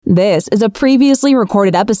This is a previously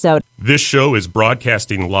recorded episode. This show is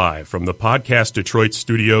broadcasting live from the Podcast Detroit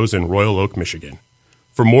studios in Royal Oak, Michigan.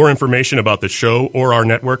 For more information about the show or our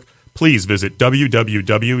network, please visit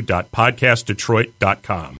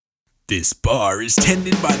www.podcastdetroit.com. This bar is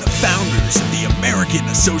tended by the founders of the American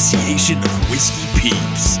Association of Whiskey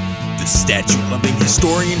Peeps. The statue-loving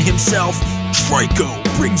historian himself, Trico,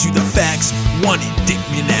 brings you the facts one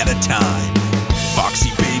indictment at a time. Foxy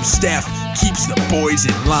Babe staff keeps the boys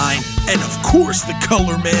in line, and of course the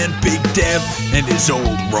color man Big Dev and his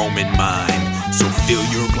old Roman mind. So fill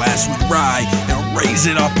your glass with rye and raise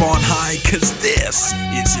it up on high, cause this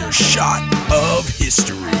is your shot of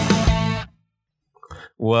history.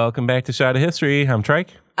 Welcome back to Shot of History. I'm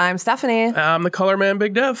Trike. I'm Stephanie. I'm the color man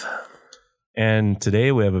Big Dev. And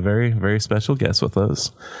today we have a very, very special guest with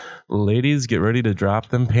us. Ladies, get ready to drop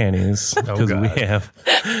them panties because we have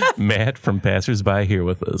Matt from Passersby here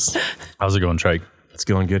with us. How's it going, Trike? It's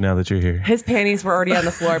going good now that you're here. His panties were already on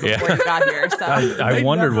the floor before you got here. So I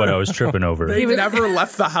wondered what I was tripping over. They never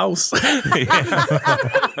left the house.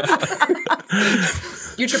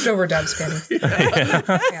 You tripped over Dev's panties.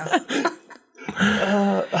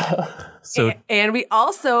 So, and we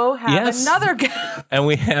also have another guest. And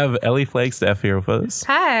we have Ellie Flagstaff here with us.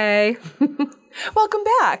 Hi. Welcome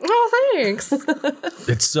back. Oh, thanks.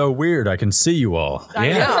 It's so weird. I can see you all.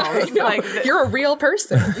 I know. It's like, You're a real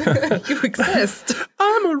person. You exist.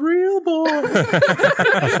 I'm a real boy.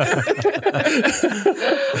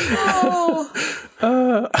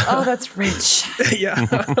 oh, that's rich. Yeah.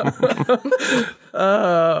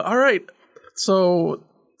 All right. So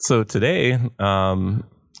today,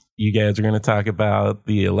 you guys are going to talk about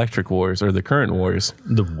the electric wars or the current wars.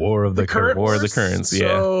 The war of the current. War of the currents, yeah.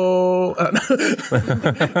 So,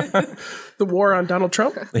 the war on Donald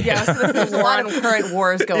Trump? Yeah, so there's a lot of current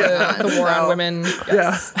wars going on. The war on women.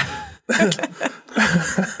 Yes. Yeah.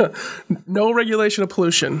 No regulation of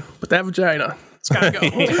pollution, but that vagina, it's got to go.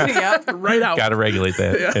 Yep. Right out. Got to regulate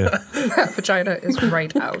that. Yeah. That vagina is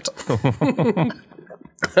right out.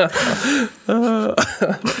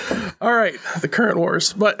 All right, the current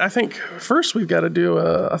wars. But I think first we've got to do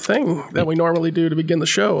a thing that we normally do to begin the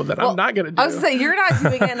show that I'm not going to do. I was going to say, you're not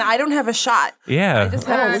doing it, and I don't have a shot. Yeah. I just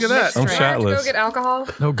have look at that. I'm Do I have to go shotless. get alcohol?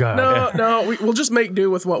 Oh, God. No, we'll just make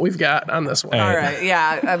do with what we've got on this one. All right,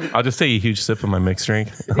 yeah. I'll just take a huge sip of my mixed drink.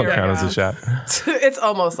 I'll count as a shot. It's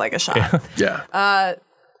almost like a shot. Yeah.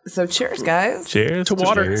 So cheers, guys. Cheers. To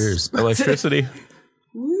water. Cheers. Electricity.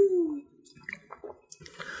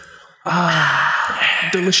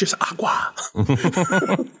 Delicious agua.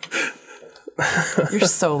 You're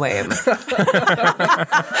so lame.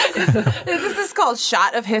 This is called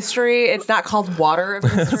Shot of History. It's not called Water of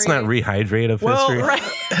History. It's not rehydrate of Well, history. Right.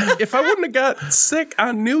 If I wouldn't have got sick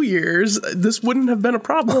on New Year's, this wouldn't have been a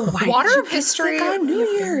problem. Water of history on New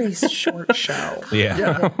Year's. Short show.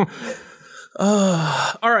 Yeah.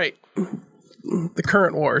 All right. The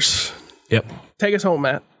current wars. Yep. Take us home,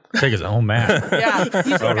 Matt. Take his own man. Yeah, you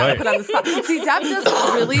just got put on the spot. See, Deb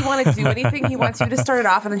doesn't really want to do anything. He wants you to start it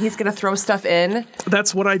off, and then he's going to throw stuff in.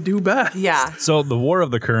 That's what I do best. Yeah. So the war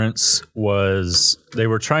of the currents was they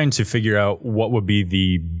were trying to figure out what would be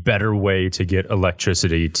the better way to get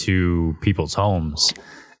electricity to people's homes.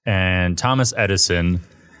 And Thomas Edison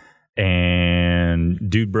and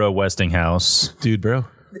Dude Bro Westinghouse. Dude, bro.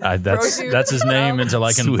 That's his name until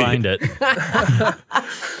I can Sweet. find it. It's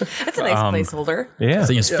a nice placeholder. Yeah. I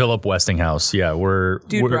think it's Philip Westinghouse. Yeah, we're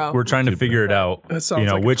trying to figure it out. That sounds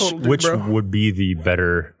like a which total dude which bro. would be the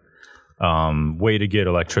better way to get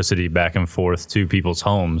electricity back and forth to people's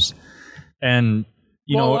homes, and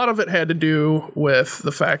A lot of it had to do with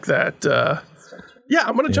the fact that.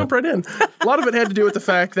 I'm going to jump right in. A lot of it had to do with the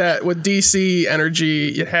fact that with DC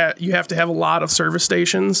energy, you have to have a lot of service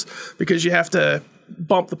stations because you have to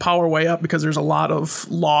bump the power way up because there's a lot of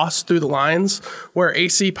loss through the lines. Where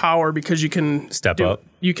AC power, because you can Step up.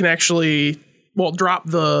 you can actually drop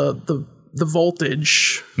the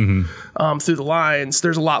voltage through the lines.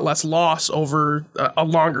 There's a lot less loss over a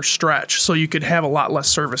longer stretch, so you could have a lot less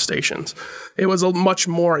service stations. It was a much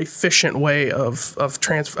more efficient way of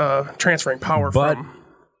transferring power but from.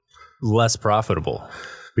 less profitable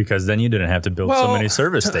because then you didn't have to build so many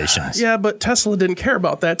service stations. Yeah, but Tesla didn't care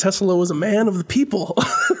about that. Tesla was a man of the people.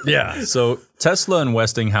 Yeah. So Tesla and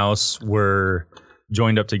Westinghouse were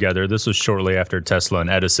joined up together. This was shortly after Tesla and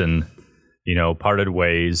Edison, parted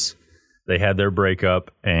ways. They had their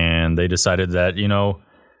breakup and they decided that,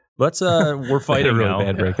 we're fighting really now.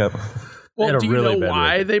 bad breakup. Well, Had a do you really know bad why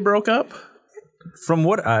breakup. they broke up? From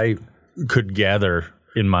what I could gather,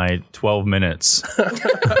 in my 12 minutes.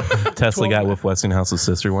 Tesla got with Westinghouse's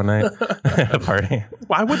sister one night at a party.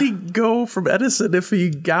 Why would he go from Edison if he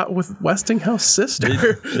got with Westinghouse's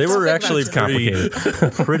sister? They were actually complicated.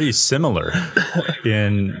 pretty similar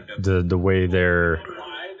in the way they're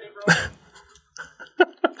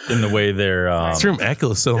This room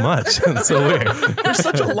echoes so much. It's so weird. There's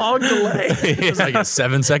such a long delay. It's like a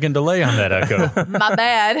 7-second delay on that echo. My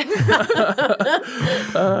bad.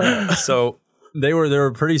 So they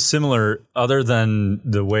were pretty similar, other than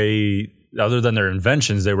their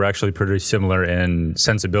inventions. They were actually pretty similar in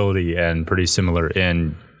sensibility and pretty similar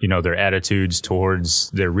in, their attitudes towards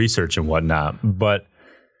their research and whatnot. But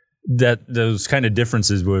those kind of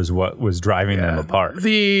differences was what was driving them apart.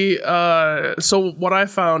 So what I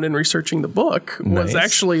found in researching the book was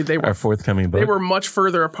actually they were our forthcoming book. They were much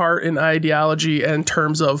further apart in ideology and in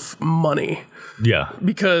terms of money. Yeah.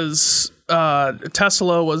 Because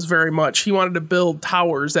Tesla was very much, he wanted to build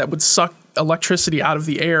towers that would suck electricity out of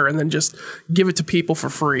the air and then just give it to people for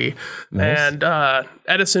free. Nice. And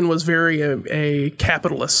Edison was very a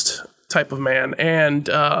capitalist type of man. And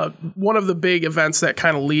one of the big events that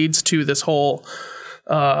kind of leads to this whole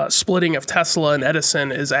splitting of Tesla and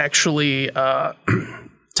Edison is actually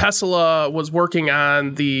Tesla was working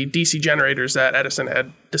on the DC generators that Edison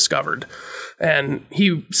had discovered. And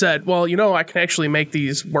he said, well, I can actually make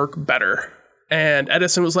these work better. And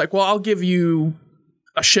Edison was like, well, I'll give you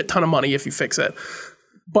a shit ton of money if you fix it.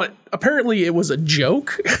 But apparently it was a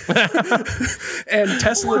joke. And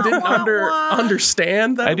Tesla didn't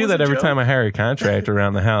understand that. I do that every time I hire a contractor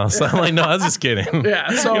around the house. I'm like, no, I was just kidding. Yeah,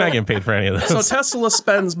 so, you're not getting paid for any of this. So Tesla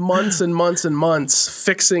spends months and months and months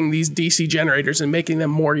fixing these DC generators and making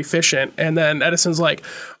them more efficient. And then Edison's like,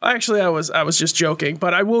 actually, I was just joking,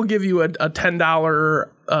 but I will give you a $10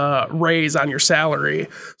 raise on your salary.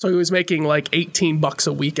 So he was making like $18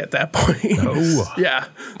 a week at that point. Oh. Yeah.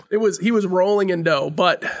 He was rolling in dough,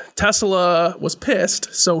 but Tesla was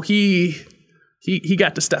pissed, so he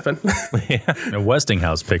got to step in.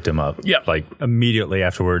 Westinghouse picked him up like immediately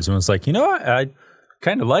afterwards and was like, I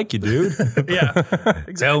kind of like you, dude. Yeah.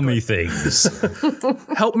 Exactly. Tell me things.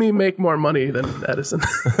 Help me make more money than Edison.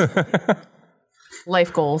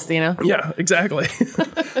 Life goals, Yeah, exactly.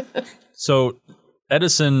 So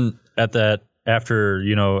Edison at the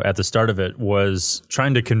start of it was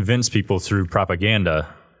trying to convince people through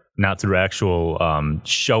propaganda, not through actual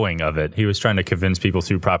showing of it. He was trying to convince people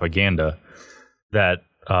through propaganda that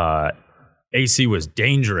AC was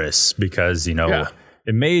dangerous because, it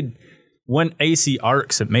made, when AC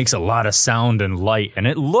arcs, it makes a lot of sound and light, and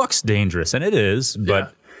it looks dangerous, and it is,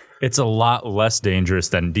 but it's a lot less dangerous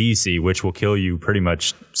than DC, which will kill you pretty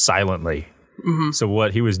much silently. Mm-hmm. So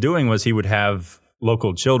what he was doing was he would have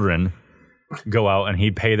local children go out and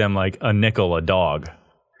he'd pay them like a nickel a dog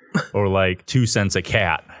or like 2 cents a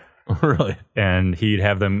cat. Really? And he'd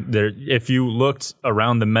have them there. If you looked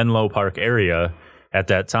around the Menlo Park area at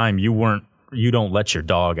that time, you don't let your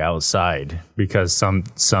dog outside because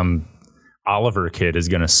some Oliver kid is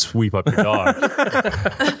going to sweep up your dog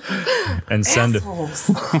and send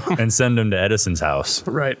him to Edison's house.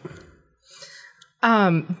 Right.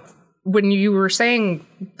 When you were saying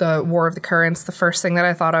the War of the Currents, the first thing that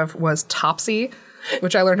I thought of was Topsy,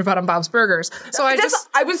 which I learned about on Bob's Burgers. So I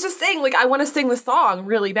was just saying, I want to sing the song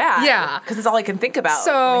really bad. Yeah. Because it's all I can think about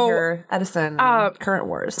when I hear Edison and Current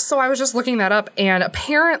Wars. So I was just looking that up, and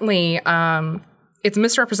apparently it's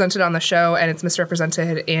misrepresented on the show, and it's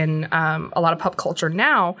misrepresented in a lot of pop culture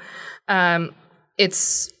now.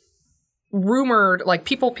 It's rumored,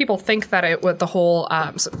 people think that it with the whole...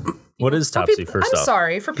 What is Topsy, first off? I'm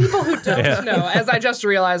sorry. For people who don't know, as I just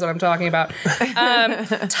realized what I'm talking about,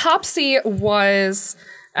 Topsy was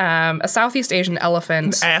a Southeast Asian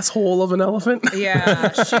elephant. An asshole of an elephant?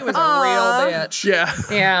 Yeah, she was a real bitch. Yeah.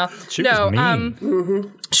 Yeah. She was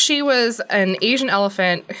mean. She was an Asian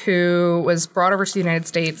elephant who was brought over to the United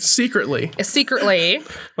States. Secretly.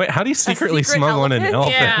 Wait, how do you secretly smuggle in an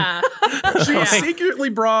elephant? Yeah. She was secretly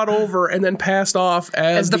brought over and then passed off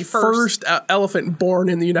as the first elephant born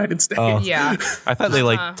in the United States. Oh. Yeah. I thought they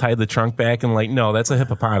tied the trunk back and no, that's a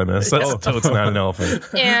hippopotamus. So it's not an elephant.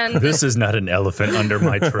 And this is not an elephant under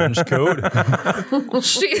my trench coat.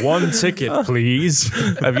 One ticket, please.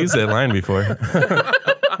 I've used that line before.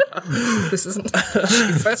 this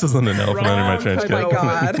isn't an elephant under my trench coat. Oh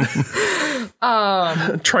my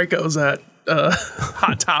God. Trico's at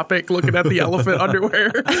Hot Topic looking at the elephant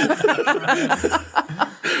underwear.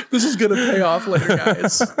 This is going to pay off later,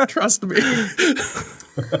 guys. Trust me.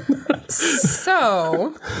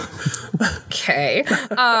 So, okay.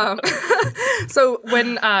 So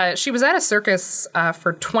when she was at a circus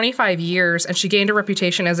for 25 years, and she gained a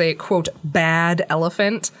reputation as a, quote, bad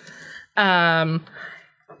elephant. And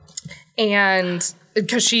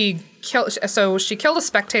because she killed a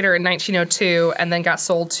spectator in 1902 and then got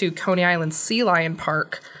sold to Coney Island Sea Lion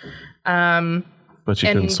Park. But she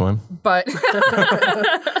couldn't swim. But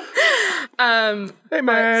Hey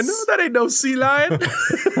man, that ain't no sea lion.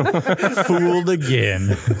 Fooled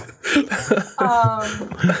again.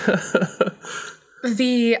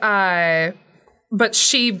 But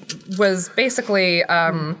she was basically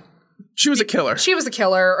She was a killer. She was a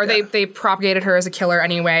killer, or they propagated her as a killer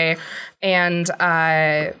anyway, and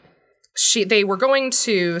they were going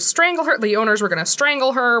to strangle her. The owners were going to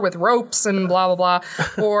strangle her with ropes and blah blah blah.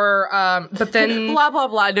 Or but then blah blah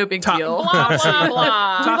blah, no big deal. blah blah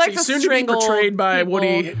blah. We like to soon to be strangle portrayed by people.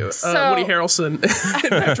 Woody Harrelson in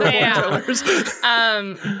Metro Killers.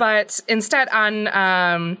 But instead,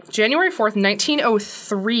 on January 4th,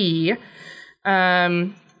 1903,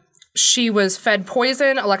 she was fed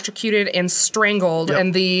poison, electrocuted, and strangled. Yep.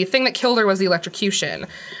 And the thing that killed her was the electrocution.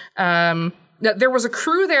 There was a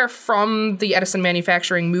crew there from the Edison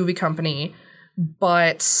Manufacturing Movie Company,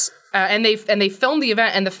 but and they filmed the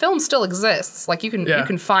event, and the film still exists. Like you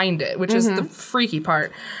can find it, which is the freaky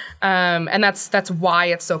part. And that's why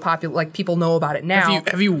it's so popular. Like people know about it now.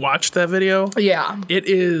 Have you watched that video? Yeah, it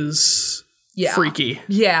is. Yeah. Freaky.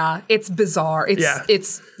 Yeah, it's bizarre.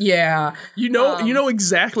 It's You know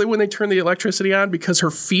exactly when they turn the electricity on because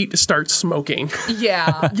her feet start smoking.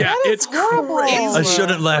 Yeah. Yeah, it's horrible. crazy. I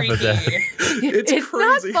shouldn't laugh at that. It's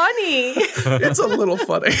crazy. Not funny. It's a little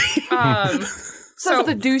funny. So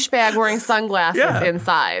the douchebag wearing sunglasses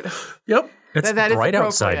inside. Yep. It's that bright is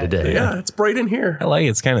outside today. Yeah, it's bright in here. I like it.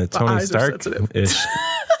 It's kind of Tony eyes are Stark-ish.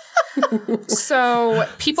 So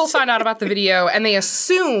people found out about the video and they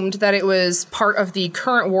assumed that it was part of the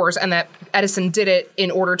current wars and that Edison did it in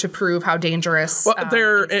order to prove how dangerous. Well,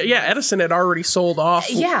 Edison had already sold off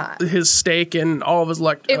his stake in all of his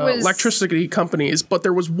electricity companies, but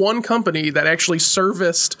there was one company that actually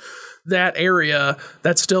serviced that area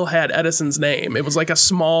that still had Edison's name. It was like a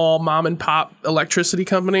small mom and pop electricity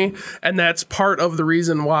company, and that's part of the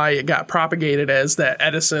reason why it got propagated as that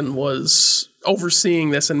Edison was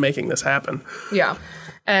overseeing this and making this happen. Yeah.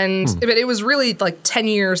 And but it was really like 10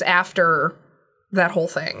 years after that whole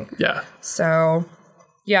thing. Yeah. So,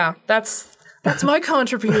 yeah, that's my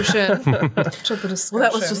contribution to the discussion. Well,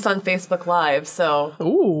 that was just on Facebook Live, so.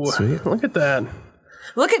 Ooh, sweet. Look at that.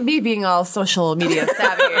 Look at me being all social media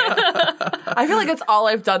savvy. I feel like that's all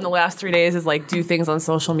I've done the last 3 days is like do things on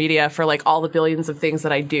social media for like all the billions of things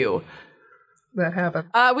that I do. That happened.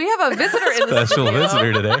 We have a visitor in the Special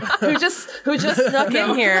visitor today. who just snuck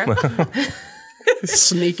in here.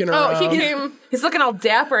 Sneaking around. Oh, he came. He's looking all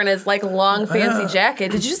dapper in his like long fancy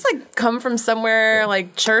jacket. Did you just like come from somewhere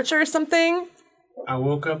like church or something? I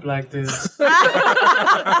woke up like this. He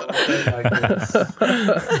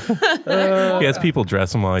has people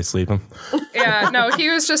dress him while he's sleeping. Yeah, no, he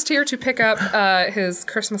was just here to pick up his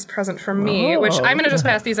Christmas present from me, which I'm going to just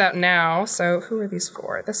pass these out now. So who are these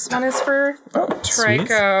for? This one is for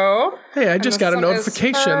Trico. Hey, I just got a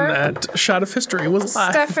notification that Shot of History was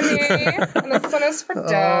live. Stephanie. And this one is for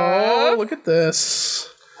Dove. Oh, look at this.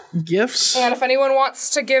 Gifts. And if anyone wants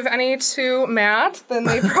to give any to Matt, then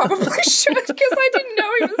they probably should, because I didn't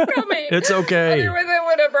know he was coming. It's okay. Otherwise, I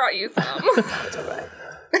would have brought you some.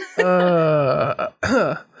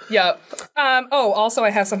 Yep. Also, I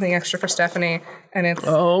have something extra for Stephanie, and it's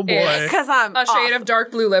because I'm a shade of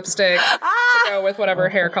dark blue lipstick to go with whatever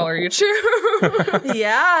hair color you choose.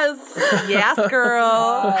 Yes,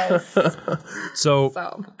 girl. Yes. So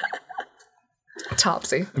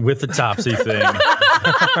Topsy. With the Topsy thing,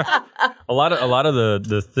 a lot of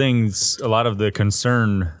the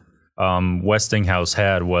concern Westinghouse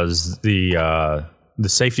had was the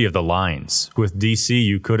safety of the lines. With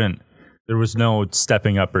DC, there was no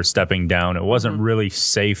stepping up or stepping down. It wasn't really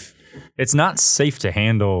safe. It's not safe to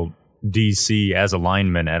handle DC as a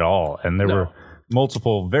lineman at all. And there were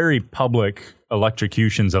multiple very public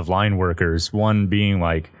electrocutions of line workers, one being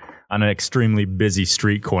like on an extremely busy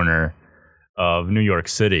street corner of New York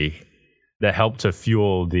City, that helped to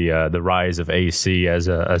fuel the rise of AC as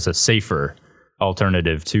a safer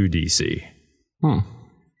alternative to DC.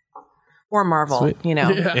 Or Marvel, you know.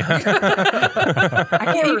 You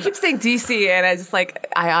keep saying DC, and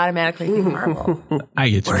I automatically think Marvel. I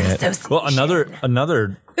get you, Matt. Well,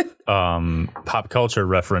 another pop culture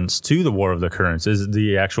reference to the War of the Currents is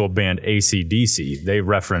the actual band AC/DC. They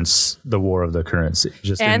reference the War of the Currents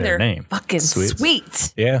just in their name. Fucking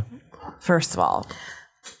sweet. Yeah. First of all.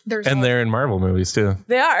 they're in Marvel movies too.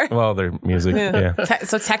 They are. Well, they're music. Yeah.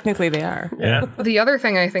 So technically they are. Yeah. The other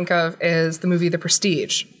thing I think of is the movie The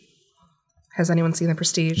Prestige. Has anyone seen The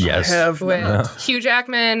Prestige? Yes. With Hugh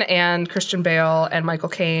Jackman and Christian Bale and Michael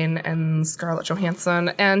Caine and Scarlett Johansson,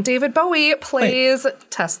 and David Bowie plays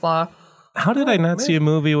Tesla. How did I not see a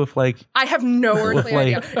movie with like I have no earthly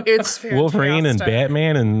idea. It's fantastic. Wolverine and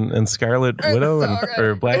Batman and Scarlet Widow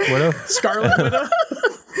or Black Widow? Scarlet Widow.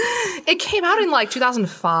 It came out in like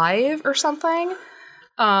 2005 or something.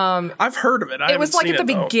 I've heard of it. It was like at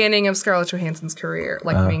the beginning of Scarlett Johansson's career,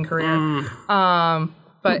 like main career.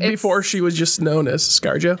 But before she was just known as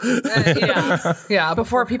ScarJo. yeah.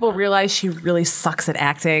 Before people realize she really sucks at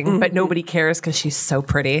acting, but nobody cares because she's so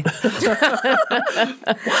pretty.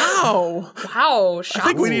 Wow. Wow. I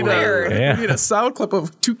think we need a sound clip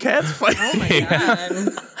of two cats fighting. Oh my God.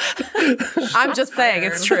 I'm just saying,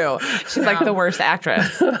 it's true. She's like the worst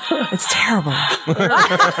actress. It's terrible.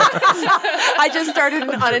 I just started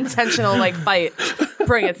an unintentional fight.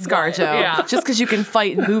 Bring it, ScarJo. Yeah. Just because you can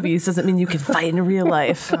fight in movies doesn't mean you can fight in real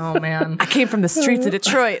life. Oh man. I came from the streets of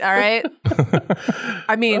Detroit, all right?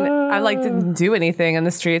 I mean, I didn't do anything in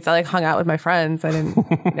the streets. I hung out with my friends. I didn't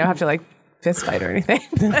have to fist fight or anything.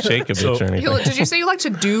 Shake a bitch or anything. Did you say you like to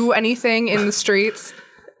do anything in the streets?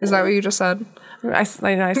 Is that what you just said? I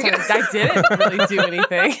didn't really do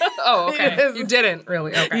anything. Oh, okay. You didn't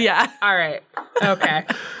really. Okay. Yeah. All right. Okay.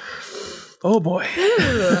 Oh boy.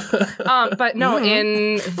 But no,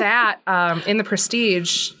 in that, in The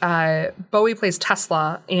Prestige, Bowie plays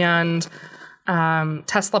Tesla, and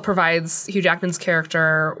Tesla provides Hugh Jackman's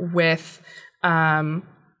character with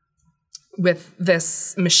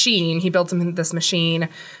this machine. He builds him this machine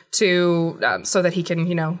to so that he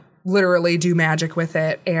can, literally do magic with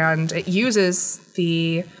it, and it uses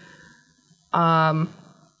the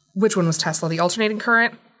which one was Tesla? The alternating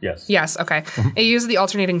current? Yes. Yes, okay. It uses the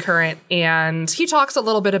alternating current, and he talks a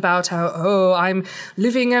little bit about how, I'm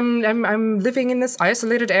living in this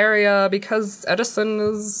isolated area because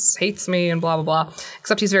Edison hates me and blah, blah, blah.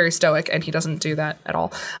 Except he's very stoic, and he doesn't do that at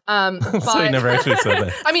all. So he never actually said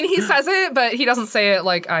that. I mean, he says it, but he doesn't say it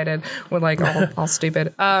like I did, with all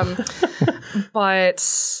stupid.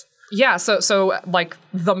 But yeah, so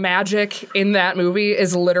the magic in that movie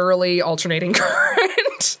is literally alternating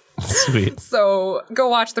current. Sweet. So go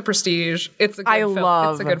watch The Prestige. It's a good film.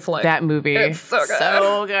 Love it's a good flick. that movie. It's so good.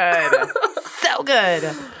 So good. So good.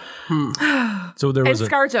 So there And was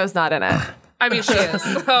ScarJo's not in it. I mean, she is.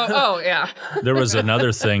 Oh yeah. there was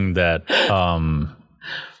another thing that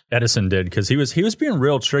Edison did, because he was being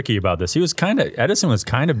real tricky about this. Edison was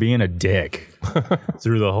kind of being a dick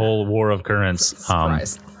through the whole War of Currents.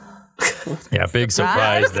 Surprise. Yeah, big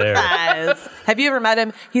surprise there. Surprise. Have you ever met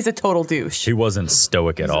him? He's a total douche. He wasn't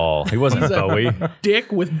stoic at all. He wasn't Bowie.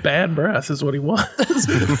 Dick with bad breath is what he was.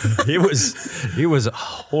 He was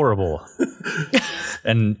horrible.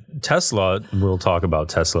 And Tesla, we'll talk about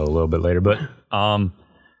Tesla a little bit later, but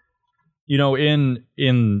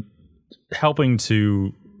in helping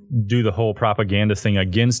to do the whole propaganda thing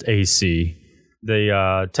against AC,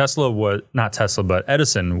 Edison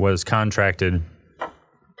was contracted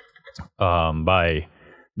by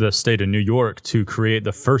the state of New York to create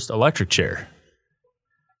the first electric chair.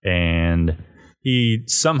 And he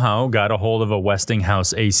somehow got a hold of a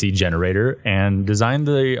Westinghouse AC generator and designed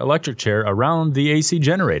the electric chair around the AC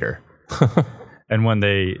generator. And when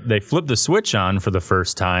they flipped the switch on for the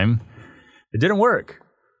first time, it didn't work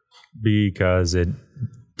because it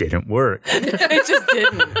didn't work. It just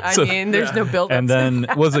didn't. I mean, there's no build-up. And then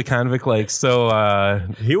Was the convict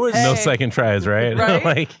he was no second tries, right?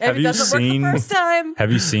 Right? have you seen the first time?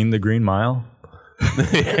 Have you seen The Green Mile?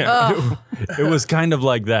 It was kind of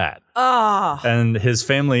like that. And his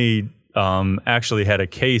family actually had a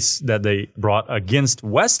case that they brought against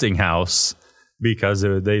Westinghouse because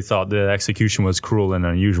they thought the execution was cruel and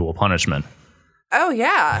unusual punishment. Oh,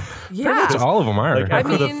 yeah. Yeah. All of them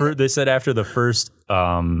are. They said after the first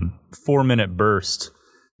 4-minute burst,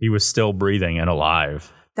 he was still breathing and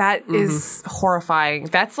alive. That is horrifying.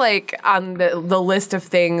 That's on the list of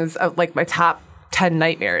things of my top 10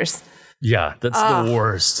 nightmares. Yeah, that's the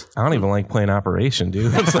worst. I don't even like playing Operation,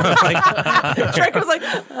 dude. So, Drake was like,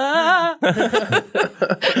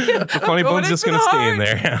 the funny bone's just going to stay in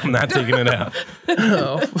there. I'm not taking it out.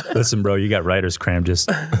 Listen, bro, you got writer's cramp. Just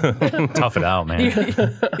tough it out, man.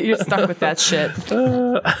 You're stuck with that shit.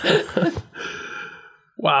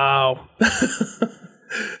 Wow.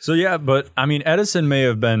 So, yeah, but I mean, Edison may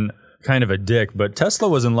have been kind of a dick, but Tesla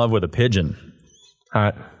was in love with a pigeon.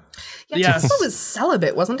 Hot. Yes. Tesla was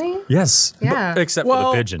celibate, wasn't he? Yes. Yeah. Except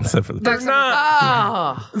Well, for the pigeon. Except for the They're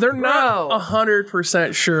not. They're not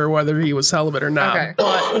 100% sure whether he was celibate or not. Okay.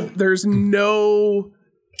 But there's no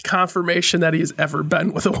confirmation that he's ever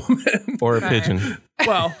been with a woman. or a pigeon.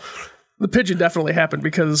 Well, the pigeon definitely happened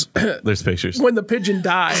because There's pictures. when the pigeon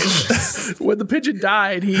died,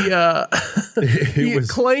 he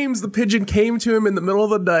claims the pigeon came to him in the middle of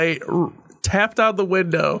the night, tapped out the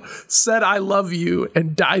window, said "I love you,"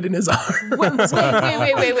 and died in his arms. Wait.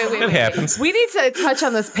 It happens. We need to touch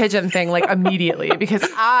on this pigeon thing like immediately because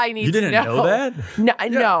I need You to didn't know. know that?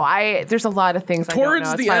 No. There's a lot of things I don't know. Towards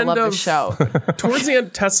That's the why I end love of the show. Towards the end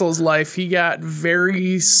of Tesla's life, he got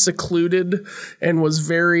very secluded and was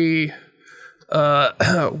very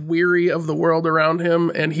weary of the world around him,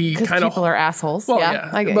 and he Because kind of people are assholes. Well,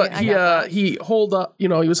 yeah. yeah, but he holed up. He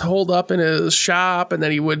was holed up in his shop, and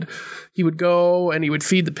then he would go and he would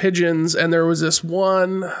feed the pigeons. And there was this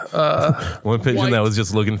one pigeon that was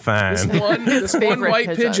just looking fine. this one favorite white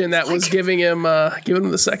pigeon. pigeon that was giving him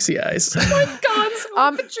the sexy eyes.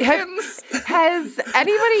 Has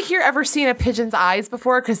anybody here ever seen a pigeon's eyes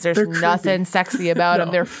before? Because there's nothing sexy about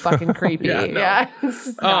them. They're fucking creepy. Yeah, no. Yeah,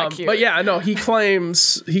 it's not cute. But yeah, no, he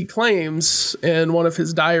claims in one of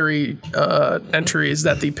his diary entries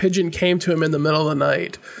that the pigeon came to him in the middle of the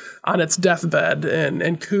night on its deathbed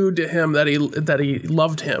and cooed to him that he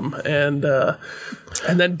loved him and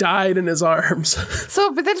then died in his arms.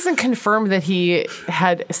 So, but that doesn't confirm that he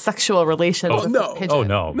had sexual relations with no. the pigeon. Oh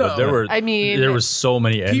no! But there were. there was so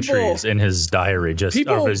many entries in his diary, just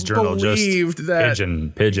people of his journal, believed just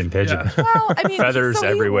that- pigeon. Well, I mean, Feathers so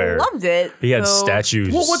everywhere. He loved it. He had so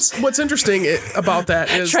statues. Well, what's interesting about that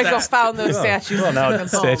is Trico that found those statues. Well, now and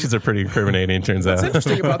took them home. Statues are pretty incriminating, turns out. what's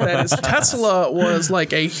interesting about that is Tesla was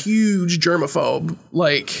like a huge germaphobe.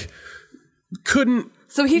 Like couldn't.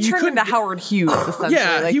 So he turned couldn't- into Howard Hughes, essentially.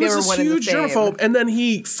 Yeah, like, he they was were this one and the huge same. germaphobe, and then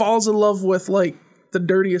he falls in love with like the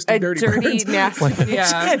dirtiest A of dirty dirty, birds. nasty.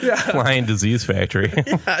 Yeah. Flying disease factory.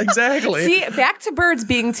 Yeah, exactly. See, back to birds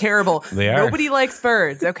being terrible. They are. Nobody likes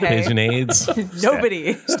birds, okay? Pigeon AIDS.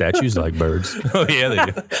 Nobody. Statues like birds. Oh, yeah,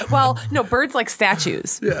 they do. Well, no, birds like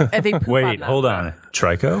statues. Yeah. And they poop on Wait, them. hold on.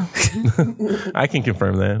 Trico? I can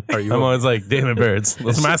confirm that. you I'm a- always like, damn it, birds.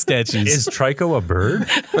 Those are my statues. Is Trico a bird?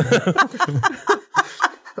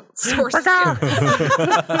 Sources cannot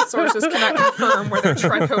confirm whether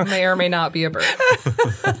Trico may or may not be a bird.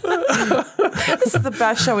 This is the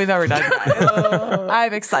best show we've ever done, guys.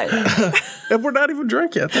 I'm excited. And we're not even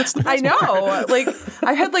drunk yet. That's the I know. Like,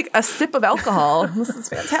 I had like a sip of alcohol. This is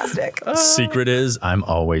fantastic. Secret is I'm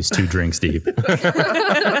always 2 drinks deep.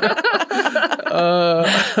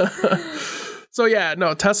 So yeah,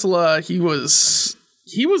 no, Tesla, he was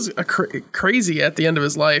crazy at the end of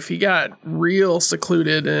his life. He got real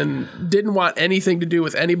secluded and didn't want anything to do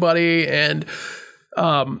with anybody. And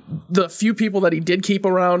the few people that he did keep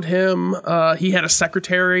around him, he had a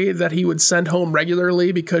secretary that he would send home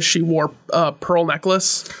regularly because she wore a pearl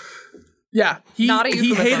necklace. Yeah, he Not a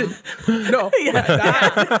he hated euphemism. not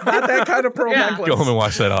that kind of pearl necklace. Go home and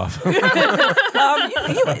wash that off. Now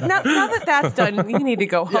that that's done, you need to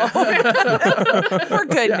go home. We're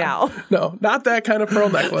good now. No, not that kind of pearl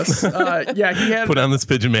necklace. Yeah, he had. Put on this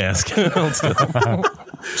pigeon mask. Let's go.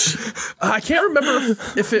 I can't remember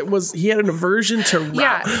if it was he had an aversion to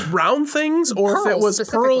round things or if it Pearls was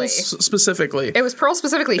specifically. pearls specifically. It was pearls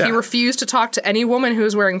specifically. He Yeah. refused to talk to any woman who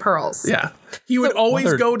was wearing pearls. Yeah, he would always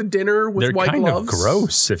they're- go to dinner with they're white kind of gloves.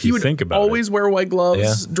 gross if he you would think about it. always wear white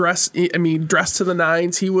gloves. Yeah. Dressed to the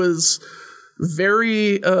nines. He was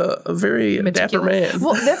very a very dapper man.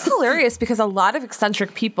 Well, that's hilarious because a lot of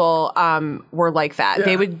eccentric people were like that. Yeah.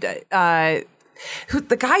 They would. The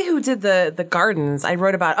guy who did the gardens I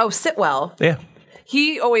wrote about. Sitwell. Yeah.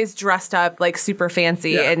 He always dressed up like super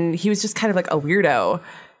fancy, Yeah. and he was just kind of like a weirdo.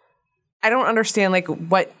 I don't understand like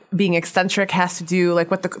what being eccentric has to do,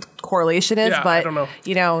 like what the correlation is, Yeah, but I don't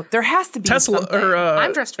know. there has to be Tesla something. or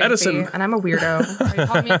I'm dressed fancy, Edison. and I'm a weirdo. Are you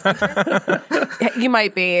calling me eccentric? You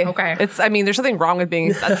might be. Okay. There's nothing wrong with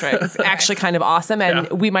being eccentric. It's actually kind of awesome, and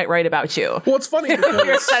Yeah. we might write about you. Well, it's funny You're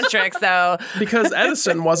because, eccentric, so because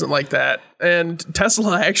Edison wasn't like that, and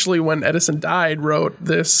Tesla actually, when Edison died, wrote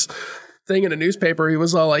this thing in a newspaper. He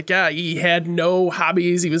was all like, yeah, he had no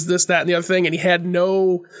hobbies. He was this, that, and the other thing, and he had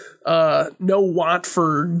no want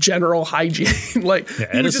for general hygiene. Like he was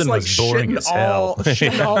just Edison like was boring as hell.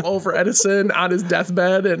 shitting all over Edison on his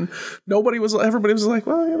deathbed, and everybody was like,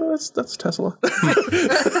 well, that's Tesla.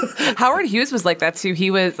 Howard Hughes was like that too.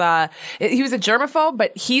 He was a germaphobe,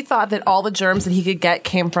 but he thought that all the germs that he could get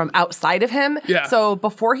came from outside of him. Yeah. So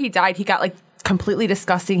before he died, he got like completely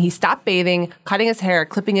disgusting. He stopped bathing, cutting his hair,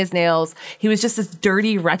 clipping his nails. He was just this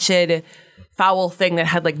dirty, wretched, foul thing that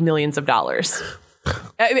had like millions of dollars.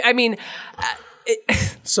 I mean,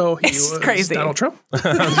 So he It's was crazy. Donald Trump.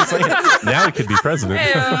 Now he could be president.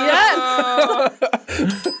 yes.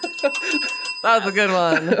 That was a good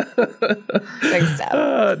one. Thanks,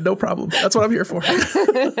 Deb. No problem. That's what I'm here for.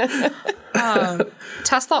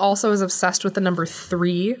 Tesla also is obsessed with the number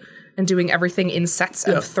 3 and doing everything in sets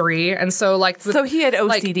of 3. And so like So he had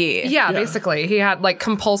like, OCD. yeah, basically. He had like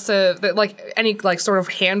compulsive like any like sort of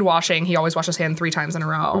hand washing, he always washed his hand 3 times in a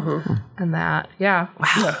row. And that, yeah.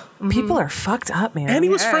 Wow. People are fucked up, man. And he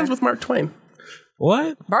was friends with Mark Twain.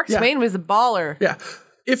 What? Mark Twain was a baller. Yeah.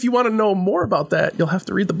 If you want to know more about that, you'll have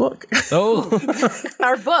to read the book. Oh,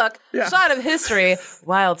 Our book, Yeah. Shot of History,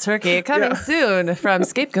 Wild Turkey, coming soon from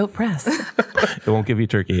Scapegoat Press. it won't give you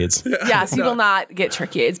turkey AIDS. Yes, you will not get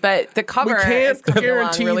turkey AIDS, but the We cover is can't coming along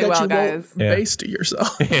guarantee really that well, you guys. won't baste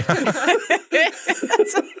yourself.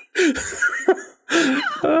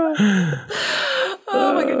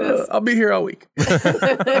 Oh my goodness. I'll be here all week. Well,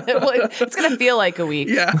 it's going to feel like a week.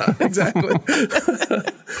 Yeah, exactly.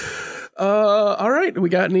 All right. We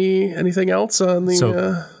got anything else on the?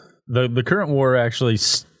 So- The current war actually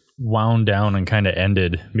wound down and kind of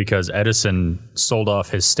ended because Edison sold off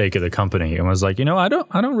his stake of the company and was like, I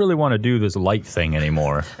don't really want to do this light thing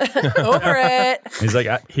anymore. Over it. He's like,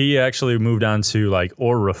 he actually moved on to like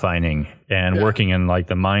ore refining and working in like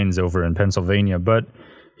the mines over in Pennsylvania. But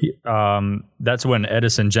that's when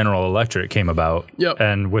Edison General Electric came about. Yep.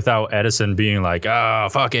 And without Edison being like,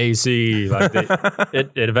 fuck AC, like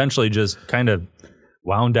it eventually just kind of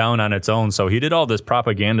wound down on its own. So he did all this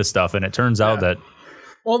propaganda stuff, and it turns out that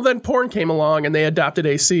Well, then porn came along and they adopted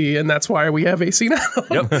AC, and that's why we have AC now.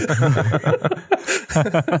 Yep.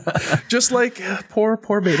 Just like poor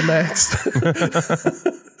Betamax.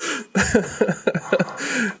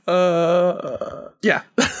 Yeah.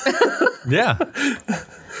 Yeah.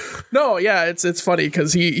 No, yeah, it's funny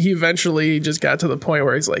because he eventually just got to the point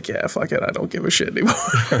where he's like, yeah, fuck it, I don't give a shit anymore.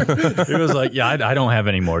 He was like, yeah, I don't have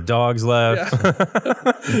any more dogs left.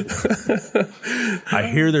 I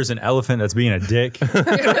hear there's an elephant that's being a dick.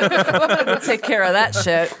 We'll take care of that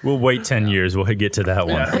shit. We'll wait 10 years. We'll get to that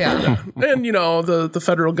one. Yeah. And, the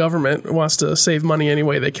federal government wants to save money any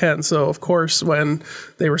way they can. So, of course, when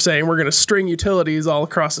they were saying we're going to string utilities all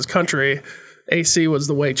across this country, AC was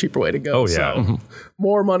the way cheaper way to go. Oh, yeah. So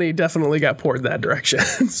more money definitely got poured that direction.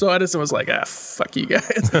 So Edison was like, fuck you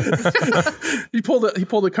guys. He pulled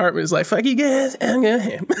the cart and was like, fuck you guys. I'm gonna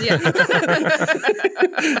ham.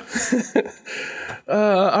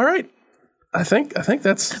 All right. I think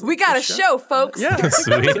that's We got a show, folks. yeah, that's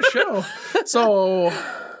the show. So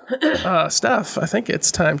Steph, I think it's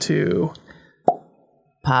time to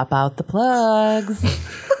Pop out the plugs.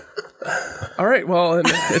 All right, well, and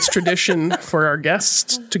it's tradition for our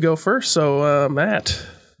guests to go first. So, Matt,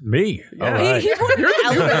 Me. All right. He pointed at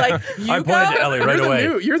Ellie, like, you I pointed to Ellie right away.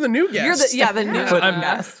 you're the new You're guest. the new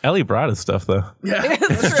guest. Ellie brought his stuff though. Yeah,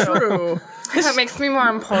 it's true. That makes me more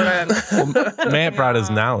important. Matt brought his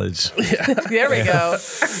knowledge. There we go.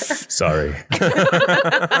 Sorry.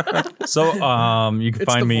 So you can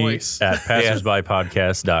It's find the me voice. at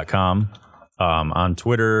passersbypodcast.com, on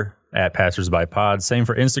Twitter at passersbypod. Same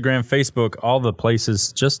for Instagram, Facebook, all the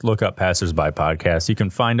places. Just look up Passersby Podcast. You can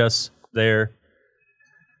find us there.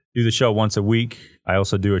 Do the show once a week. I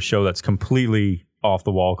also do a show that's completely off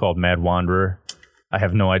the wall called Mad Wanderer. I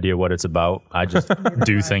have no idea what it's about. I just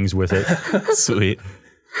do things with it. Sweet.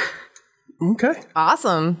 Okay.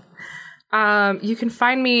 Awesome. You can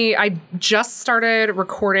find me. I just started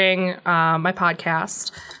recording my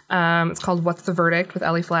podcast. It's called What's the Verdict with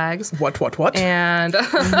Ellie Flags. What? And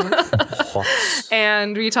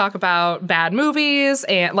and we talk about bad movies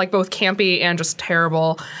and like both campy and just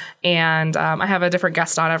terrible. And I have a different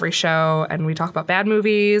guest on every show, and we talk about bad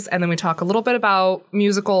movies, and then we talk a little bit about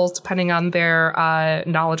musicals depending on their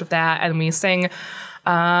knowledge of that, and we sing.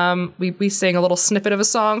 We sing a little snippet of a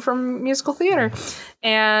song from musical theater,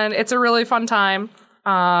 and it's a really fun time.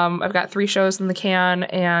 I've got 3 shows in the can,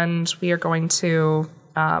 and we are going to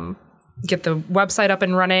get the website up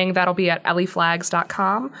and running. That'll be at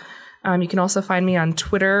ellieflags.com. You can also find me on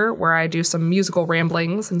Twitter, where I do some musical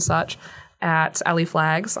ramblings and such, at Ellie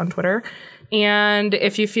Flags on Twitter. And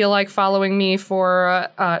if you feel like following me for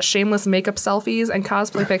shameless makeup selfies and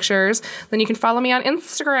cosplay pictures, then you can follow me on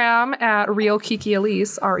Instagram at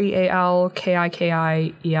RealKikiElise,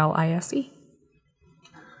 RealKikiElise.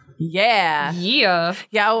 Yeah. Yeah.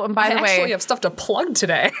 Yeah. Oh, and by I the actually way, have stuff to plug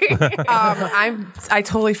today. I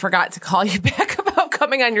totally forgot to call you back about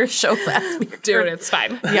coming on your show last week. Dude, it's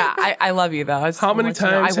fine. Yeah, I love you, though. I just How many want you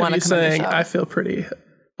to know times I have wanna you come on your sang, show. I feel pretty?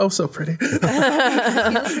 Oh, so pretty.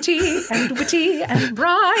 Witty and witty and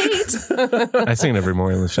bright. I sing it every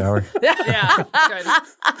morning in the shower. Yeah, good.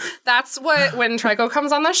 That's what, when Trico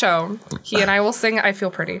comes on the show, he and I will sing I Feel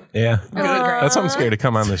Pretty. Yeah. That's why I'm scared to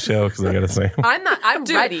come on the show because I got to sing. I'm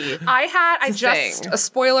ready. A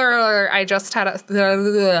spoiler alert, I just had a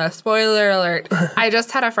spoiler alert. I just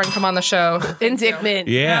had a friend come on the show. Indictment.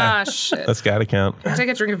 Yeah. Ah, shit. That's got to count. Take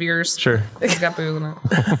a drink of yours. Sure. It's got booze in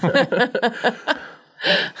it.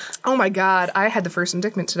 Oh my God, I had the first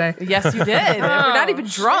indictment today. Yes, you did. We're not even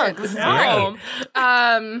drunk. This is great.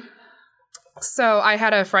 So I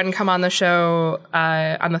had a friend come on the show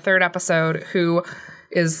on the third episode who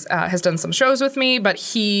has done some shows with me, but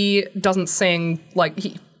he doesn't sing. Like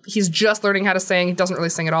he's just learning how to sing. He doesn't really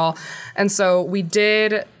sing at all. And so he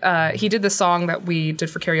did the song that we did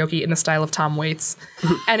for karaoke in the style of Tom Waits,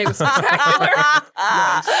 and it was spectacular.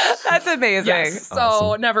 That's amazing. Yes,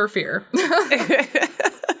 so never fear.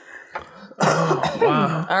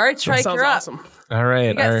 Wow. All right, Trike, Sounds you're up. awesome. All right.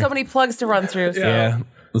 You got so many plugs to run through. Yeah.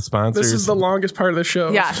 The sponsors. This is the longest part of the show.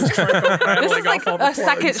 Yeah. This is like a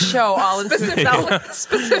second show all into itself.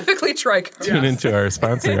 Specifically Trike. Tune into our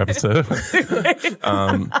sponsor episode.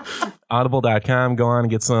 Audible.com. Go on and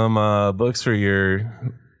get some books for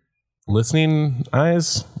your listening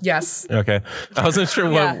eyes. Yes. Okay. I wasn't sure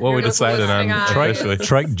what we your decided on listening eyes. officially.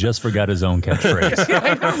 Trike just forgot his own catchphrase.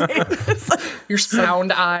 Your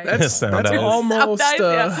sound eye. Sound That's eyes. almost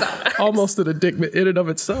Sometimes, almost an indictment in and of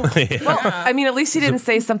itself. Well, I mean, at least he didn't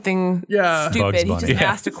say something Yeah. stupid. Bugs He Bunny. just Yeah.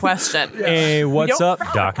 asked a question. Hey, what's Yo, up,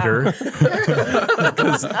 doctor?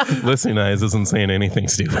 Listening eyes isn't saying anything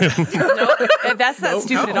stupid. That's not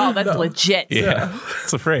stupid at all. That's legit. Yeah.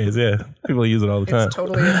 It's a phrase. Yeah. People use it all the time. It's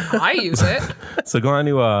totally. I use it. So go on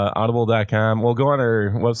to audible.com. Well, go on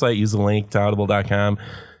our website, use the link to audible.com,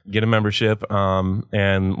 get a membership,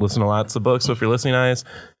 and listen to lots of books. So if you're listening eyes,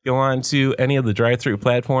 go on to any of the drive-through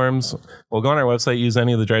platforms. Well, go on our website, use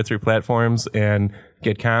any of the drive-through platforms, and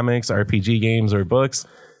get comics, RPG games, or books.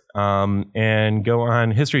 And go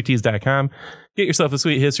on historytees.com. Get yourself a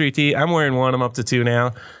sweet history tee. I'm wearing one. I'm up to 2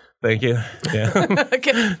 now. Thank you. Yeah.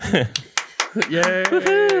 Yay.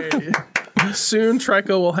 Soon,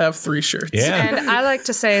 Trico will have 3 shirts. Yeah. And I like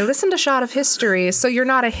to say, listen to Shot of History so you're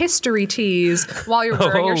not a history tease while you're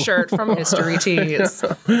wearing your shirt from History Tees.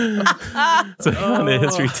 So go on to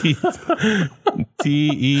history tees.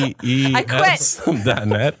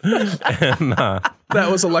 TEES.net. And That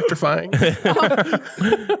was electrifying.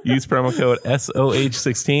 use promo code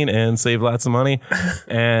SOH16 and save lots of money.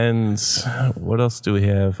 And what else do we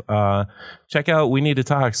have? Check out We Need to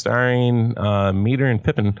Talk, starring Meter and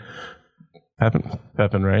Pippin,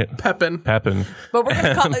 right? Pepin. Pepin. But we're going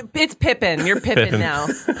to call it's Pippin. You're Pippin now.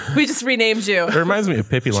 We just renamed you. It reminds me of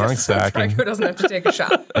Pippi Longstocking. Trico doesn't have to take a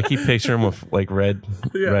shot. I keep picturing him with like red.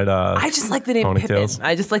 I just like the name ponytails. Pippin.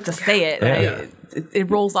 I just like to say it. Yeah. It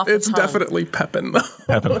rolls off It's the tongue. definitely Pepin.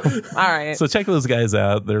 Pepin. All right. So check those guys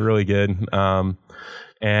out. They're really good.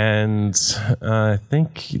 And I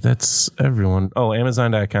think that's everyone. Oh,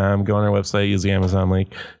 Amazon.com. Go on our website, use the Amazon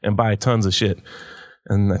link, and buy tons of shit.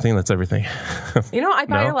 And I think that's everything. You know, I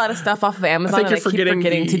buy No? a lot of stuff off of I Amazon, think and I you're keep forgetting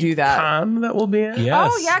forgetting the to do that. con that will be in.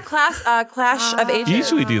 Yes. Oh yeah, Clash of Ages. You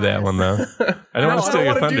usually do that one though. I don't want to I steal don't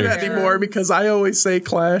your want to do thunder. that anymore because I always say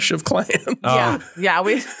Clash of Clans. Yeah,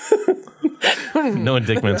 we. No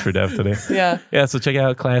indictments for Dev today. Yeah. Yeah, so check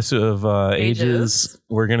out Clash of Ages.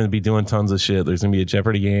 We're going to be doing tons of shit. There's going to be a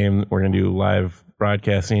Jeopardy game. We're going to do live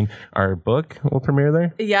broadcasting. Our book will premiere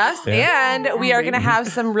there. Yes, and we are going to have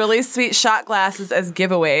some really sweet shot glasses as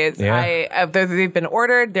giveaways. Yeah. They've been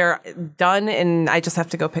ordered. They're done, and I just have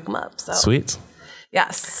to go pick them up. So Sweet.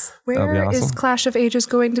 yes. Where is awesome. Clash of Ages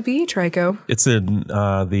going to be, Trico? It's in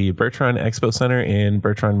the Bertrand Expo Center in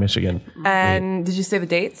Bertrand, Michigan. And did you say the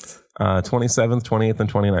dates? 27th, 28th,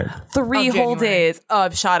 and 29th. 3 whole January. days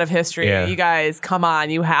of Shot of History. Yeah. You guys, come on.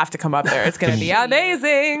 You have to come up there. It's going to be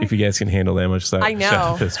amazing. If you guys can handle that much I shot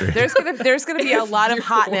know. of history. There's gonna be a lot of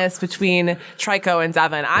hotness between Trico and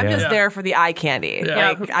Devin. I'm Yeah. just there for the eye candy.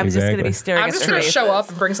 Yeah. Like I'm just gonna Exactly. be staring I'm at just their going to faces. show up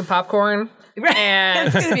and bring some popcorn and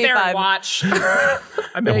It's gonna sit be there fun. and watch.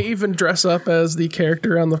 I may even dress up as the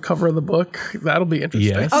character on the cover of the book. That'll be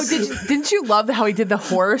interesting. Yes. Oh, didn't you love how he did the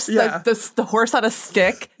horse? Yeah. The horse on a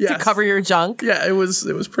stick to Yes. cover your junk. Yeah, it was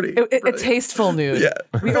pretty. A brilliant. tasteful nude. Yeah.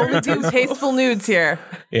 We only do tasteful nudes here.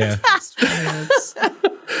 Yeah.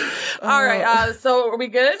 All right. So are we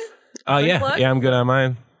good? Yeah. plugs? Yeah, I'm good on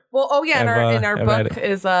mine. Well, oh yeah, and our I've had book it.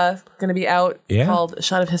 is going to be out. It's Yeah. called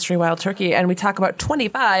Shot of History Wild Turkey, and we talk about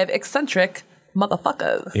 25 eccentric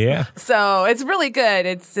motherfuckers. Yeah. So it's really good.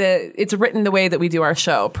 It's written the way that we do our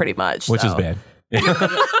show, pretty much. Which is so. bad.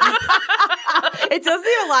 It does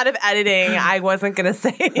need a lot of editing. I wasn't going to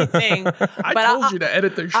say anything. I told you to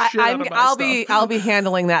edit the shit out of my stuff. I'll be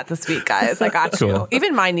handling that this week, guys. I got you. Cool.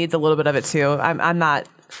 Even mine needs a little bit of it too. I'm not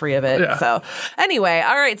free of it. Yeah. So anyway,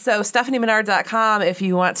 all right. So StephanieMenard.com. If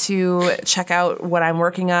you want to check out what I'm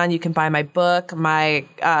working on, you can buy my book. My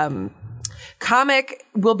comic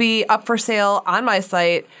will be up for sale on my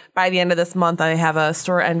site by the end of this month. I have a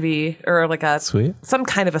store envy or like some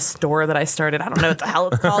kind of a store that I started. I don't know what the hell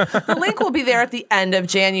it's called. The link will be there at the end of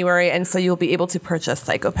January. And so you'll be able to purchase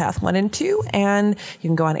Psychopath 1 and 2. And you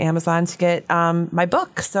can go on Amazon to get my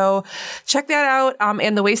book. So check that out.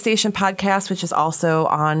 And the Waystation podcast, which is also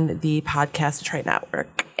on the Podcast Detroit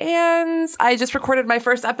Network. And I just recorded my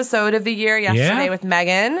first episode of the year yesterday with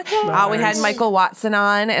Megan. We had Michael Watson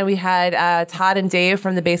on, and we had Todd and Dave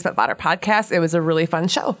from the Basement Botter podcast. It was a really fun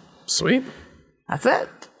show. Sweet. That's it.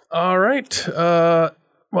 All right.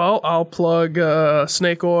 Well, I'll plug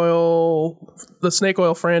Snake Oil, the Snake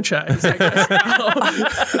Oil franchise. I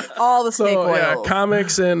guess. All the snake oils. Yeah,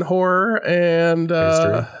 comics and horror and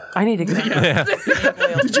I need to get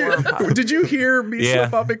Did you hear me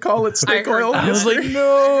slip up and call it snake oil? I was like,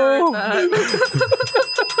 no.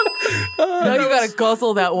 Now you gotta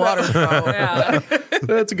guzzle that water, bro. Yeah.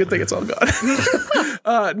 That's a good thing it's all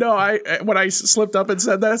gone. No, when I slipped up and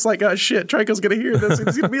said that, it's like, oh shit, Trico's gonna hear this and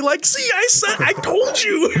he's gonna be like, see, I told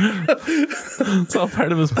you. It's all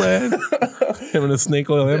part of his plan. Him and his snake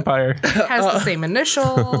oil empire. Has the same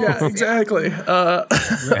initials. Yeah, exactly. You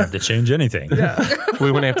don't have to change anything.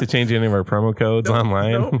 We wouldn't have to change any of our promo codes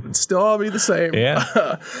online. No, it'd still all be the same.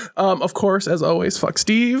 Yeah. Of course, as always, fuck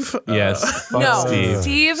Steve. Yes. Fuck No, Steve.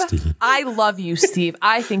 Steve, I love you, Steve.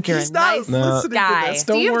 I think you're a nice listening to guy. this.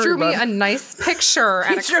 Don't Steve worry drew me about a nice picture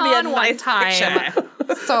at a drew me a con one nice time.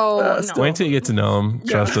 So no. Wait till you get to know him.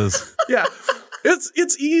 Trust us. Yeah.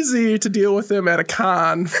 It's easy to deal with him at a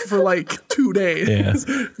con for like 2 days.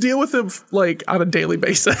 Yeah. Deal with him like on a daily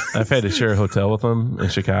basis. I've had to share a hotel with him in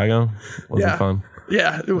Chicago. Wasn't Yeah. fun.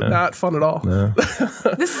 Yeah, it was not fun at all. No.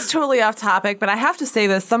 This is totally off topic, but I have to say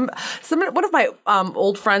this. One of my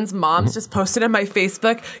old friends' moms just posted on my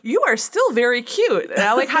Facebook, "You are still very cute." And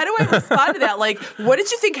I'm like, how do I respond to that? Like, what did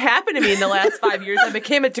you think happened to me in the last 5 years? I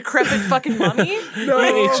became a decrepit fucking mummy? You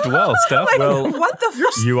aged well, Steph. Like, Well, what the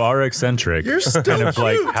fuck? You are eccentric. You're still kind of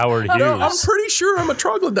cute. like Howard Hughes. No, I'm pretty sure I'm a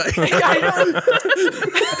troglodyte.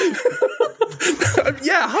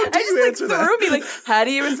 Yeah, how do I you just answer like that? threw me like, how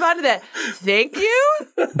do you respond to that? Thank you?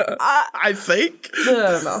 I think.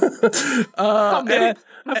 I don't know.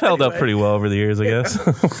 I've held up pretty well over the years, I guess.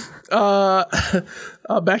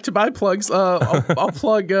 Back to my plugs. I'll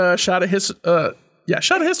plug Shot of History.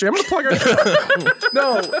 Shot of History. I'm going to plug our show.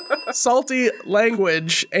 No, Salty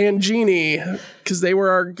Language and Jeannie, because they were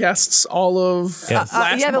our guests all of last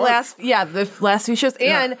month. The last few shows.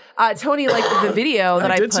 And Tony liked the video that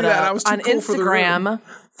I did put see that. up I was too on cool for the Instagram. room.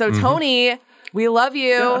 So Tony, we love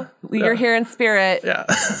you. You're here in spirit. Yeah.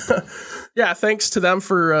 Yeah, thanks to them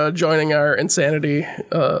for joining our insanity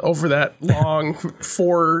over that long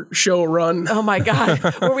 4-show run. Oh my God.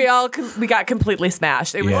 Where we got completely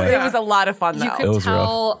smashed. It was a lot of fun though. You could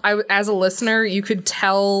tell, as a listener, you could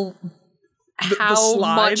tell how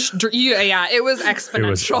slide? much. It was exponential. It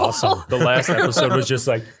was awesome. The last episode was just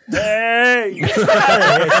like, hey. No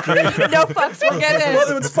fucks were given.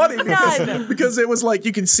 Well, it was funny because it was like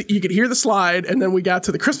you could hear the slide, and then we got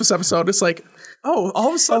to the Christmas episode. It's like, oh, all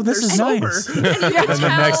of a sudden this is sober. nice. And the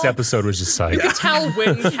next episode was just like, You could tell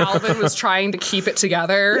when Calvin was trying to keep it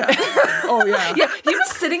together. Oh yeah. Yeah, he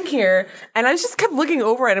was sitting here, and I just kept looking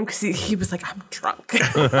over at him because he was like, "I'm drunk."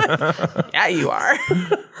 Yeah, you are.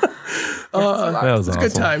 That was It's awesome.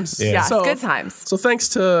 good times. Yeah, So- good times. So thanks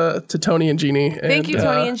to Tony and Jeannie. Thank you,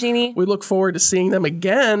 Tony and Jeannie. We look forward to seeing them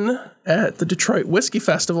again at the Detroit Whiskey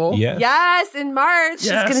Festival. Yes. Yes, in March. It's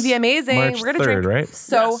Yes. going to be amazing. March We're going to 3rd, drink right?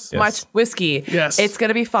 so Yes. much whiskey. Yes. It's going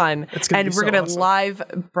to be fun. It's gonna and be we're so going to awesome.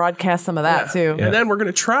 live broadcast some of that too. And then we're going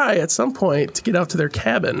to try at some point to get out to their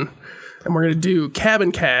cabin. And we're going to do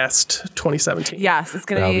Cabin Cast 2017. Yes, it's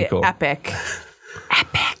going That'll to be be cool. epic.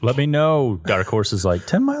 let me know. Dark Horse is like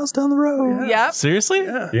 10 miles down the road. Yep. Seriously?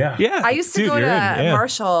 Yeah. Yeah. I used to Dude, go to you're in. Yeah.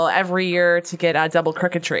 Marshall every year to get a double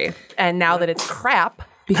crooked tree. And now that it's crap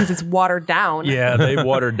because it's watered down, Yeah, they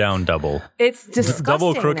watered down double. it's disgusting.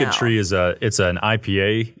 Double Crooked now. Tree is it's an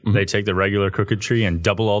IPA. They take the regular Crooked Tree and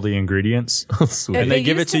double all the ingredients, Sweet. and they They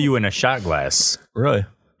give it used to to- you in a shot glass. Really?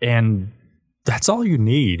 And That's all you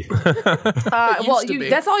need.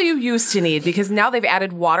 That's all you used to need because now they've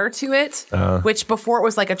added water to it, which before it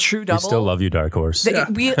was like a true double. We still love you, Dark Horse.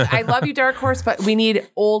 I love you, Dark Horse, but we need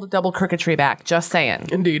old double crooked tree back. Just saying.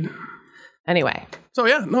 Indeed. Anyway. So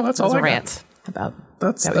yeah, no, that's all was I a got. rant about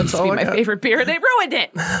That's that used to all be I my got. favorite beer, and they ruined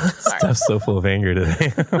it. Sorry. Steph's so full of anger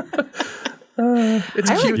today.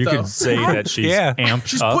 It's cute You though. could say that she's amped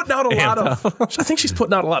She's up. putting out a lot of. I think she's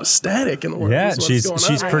putting out a lot of static in the world. Yeah, is what's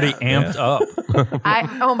she's going on. pretty amped up.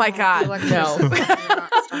 Oh my God, no.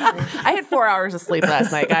 I had 4 hours of sleep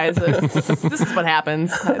last night, guys. This is what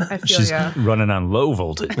happens. I feel She's ya. running on low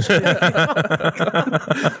voltage. All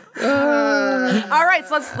right,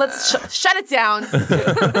 so let's shut it down.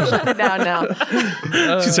 Shut it down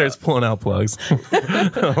now. She starts pulling out plugs.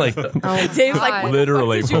 Like, Dave's like, what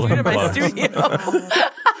Literally the fuck did you do to my pulling studio?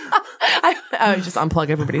 I just unplug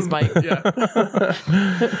everybody's mic.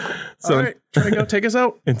 so All right, try to go take us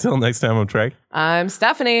out. until next time, I'm Trey. I'm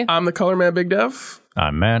Stephanie. I'm the Color Man Big Dev.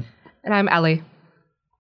 I'm Matt. And I'm Ellie.